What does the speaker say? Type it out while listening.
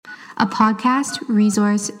a podcast,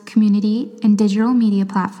 resource, community, and digital media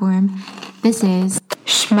platform. This is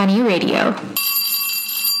Shmoney Radio.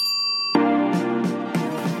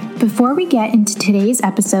 Before we get into today's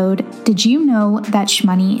episode, did you know that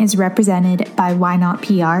Shmoney is represented by Why Not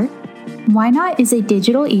PR? Why Not is a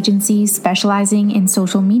digital agency specializing in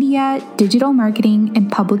social media, digital marketing,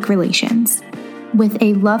 and public relations. With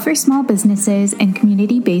a love for small businesses and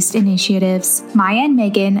community-based initiatives, Maya and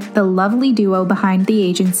Megan, the lovely duo behind the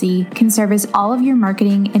agency, can service all of your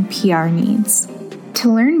marketing and PR needs.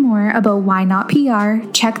 To learn more about Why Not PR,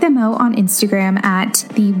 check them out on Instagram at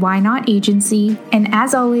the Why Not Agency. And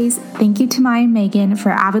as always, thank you to Maya and Megan for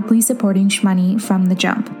avidly supporting Shmoney from the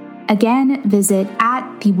jump. Again, visit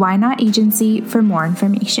at the Why Not Agency for more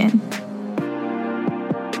information.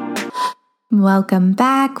 Welcome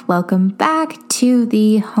back to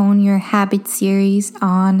the Hone Your Habit series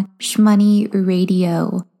on Shmoney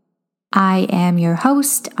Radio. I am your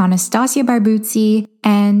host, Anastasia Barbuzzi,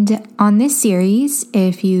 and on this series,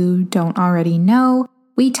 if you don't already know,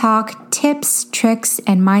 we talk tips, tricks,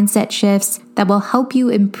 and mindset shifts that will help you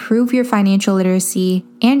improve your financial literacy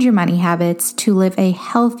and your money habits to live a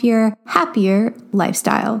healthier, happier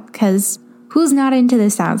lifestyle, because who's not into the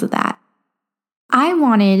sounds of that? I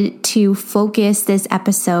wanted to focus this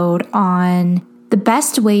episode on the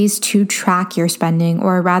best ways to track your spending,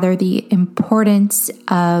 or rather the importance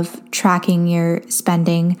of tracking your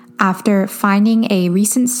spending, after finding a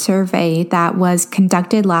recent survey that was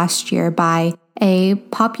conducted last year by a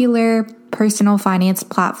popular personal finance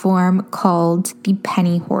platform called The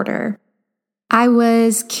Penny Hoarder. I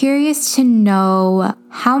was curious to know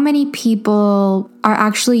how many people are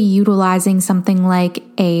actually utilizing something like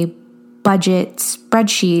a budget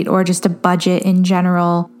spreadsheet or just a budget in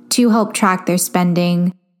general to help track their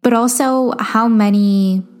spending, but also how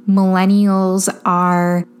many millennials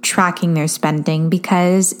are tracking their spending,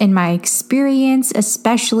 because in my experience,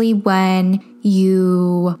 especially when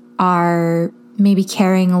you are maybe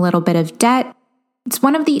carrying a little bit of debt, it's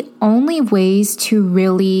one of the only ways to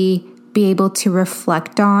really be able to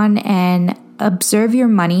reflect on and observe your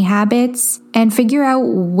money habits and figure out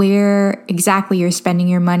where exactly you're spending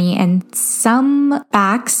your money. And some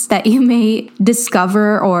facts that you may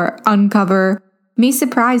discover or uncover may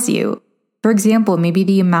surprise you. For example, maybe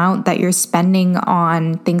the amount that you're spending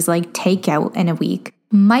on things like takeout in a week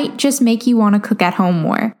might just make you want to cook at home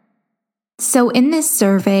more. So in this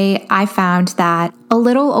survey, I found that a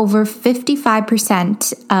little over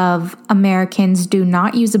 55% of Americans do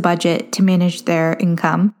not use a budget to manage their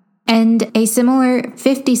income. And a similar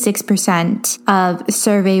 56% of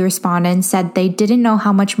survey respondents said they didn't know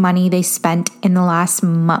how much money they spent in the last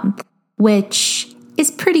month, which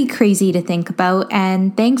is pretty crazy to think about.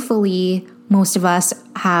 And thankfully, most of us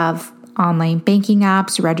have online banking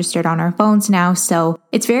apps registered on our phones now, so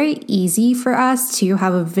it's very easy for us to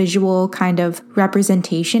have a visual kind of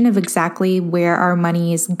representation of exactly where our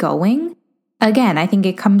money is going. Again, I think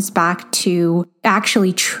it comes back to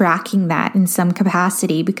actually tracking that in some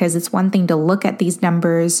capacity, because it's one thing to look at these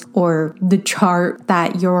numbers or the chart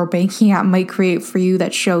that your banking app might create for you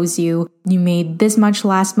that shows you made this much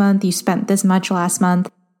last month, you spent this much last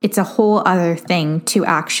month. It's a whole other thing to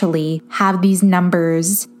actually have these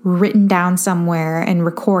numbers written down somewhere and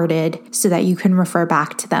recorded so that you can refer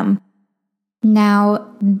back to them.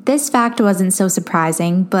 Now, this fact wasn't so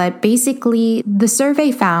surprising, but basically the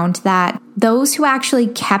survey found that those who actually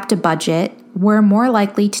kept a budget were more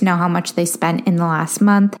likely to know how much they spent in the last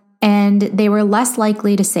month, and they were less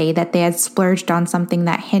likely to say that they had splurged on something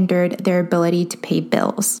that hindered their ability to pay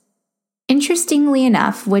bills. Interestingly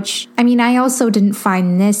enough, I also didn't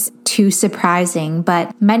find this too surprising,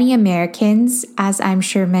 but many Americans, as I'm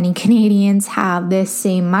sure many Canadians have this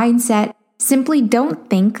same mindset, simply don't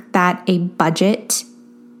think that a budget,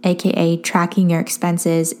 aka tracking your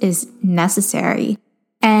expenses, is necessary.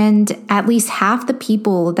 And at least half the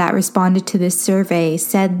people that responded to this survey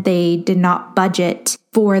said they did not budget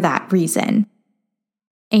for that reason.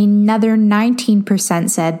 Another 19%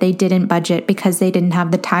 said they didn't budget because they didn't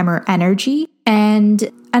have the time or energy. And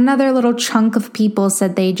another little chunk of people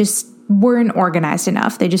said they just weren't organized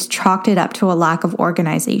enough. They just chalked it up to a lack of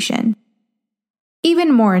organization.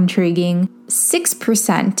 Even more intriguing,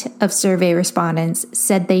 6% of survey respondents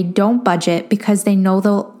said they don't budget because they know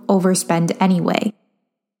they'll overspend anyway.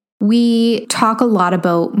 We talk a lot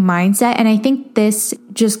about mindset, and I think this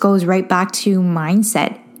just goes right back to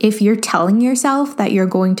mindset. If you're telling yourself that you're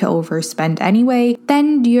going to overspend anyway,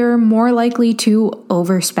 then you're more likely to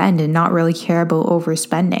overspend and not really care about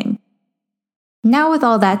overspending. Now, with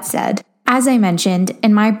all that said, As I mentioned,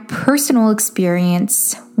 in my personal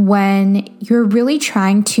experience, when you're really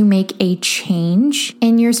trying to make a change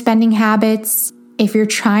in your spending habits, if you're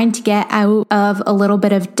trying to get out of a little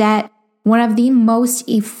bit of debt, one of the most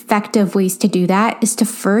effective ways to do that is to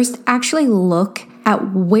first actually look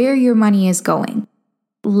at where your money is going.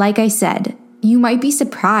 Like I said, you might be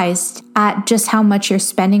surprised at just how much you're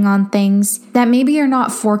spending on things that maybe you're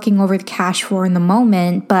not forking over the cash for in the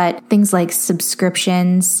moment, but things like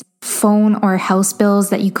subscriptions, phone or house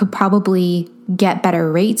bills that you could probably get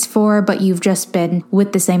better rates for, but you've just been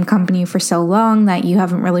with the same company for so long that you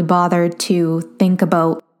haven't really bothered to think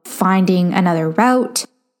about finding another route.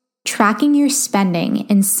 Tracking your spending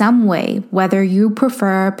in some way, whether you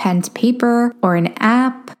prefer pen to paper or an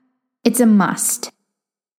app, it's a must.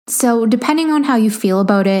 So depending on how you feel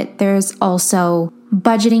about it, there's also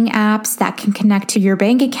budgeting apps that can connect to your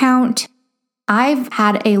bank account. I've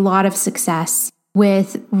had a lot of success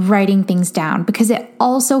with writing things down because it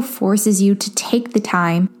also forces you to take the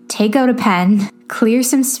time, take out a pen, clear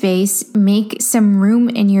some space, make some room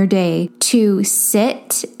in your day to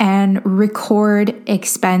sit and record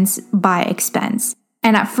expense by expense.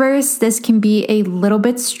 And at first, this can be a little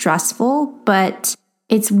bit stressful, but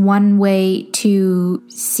it's one way to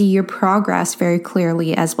see your progress very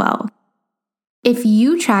clearly as well. If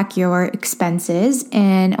you track your expenses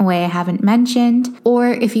in a way I haven't mentioned, or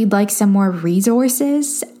if you'd like some more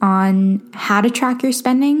resources on how to track your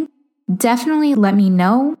spending, definitely let me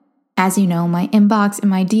know. As you know, my inbox and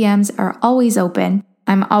my DMs are always open.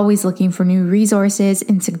 I'm always looking for new resources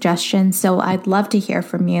and suggestions, so I'd love to hear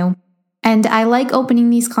from you. And I like opening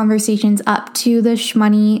these conversations up to the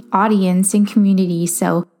Shmoney audience and community,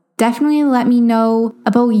 so definitely let me know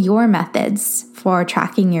about your methods for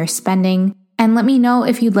tracking your spending. And let me know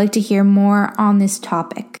if you'd like to hear more on this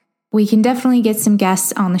topic. We can definitely get some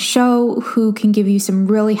guests on the show who can give you some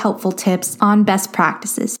really helpful tips on best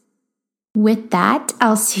practices. With that,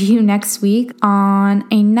 I'll see you next week on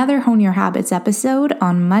another Hone Your Habits episode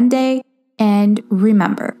on Monday. And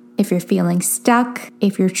remember, if you're feeling stuck,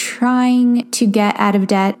 if you're trying to get out of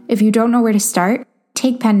debt, if you don't know where to start,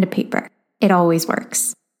 take pen to paper. It always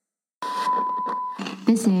works.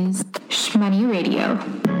 This is Shmoney Radio.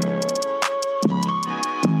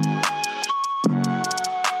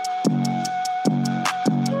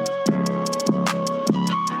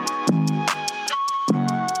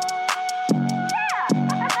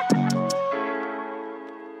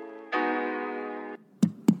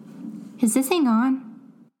 Is this thing on?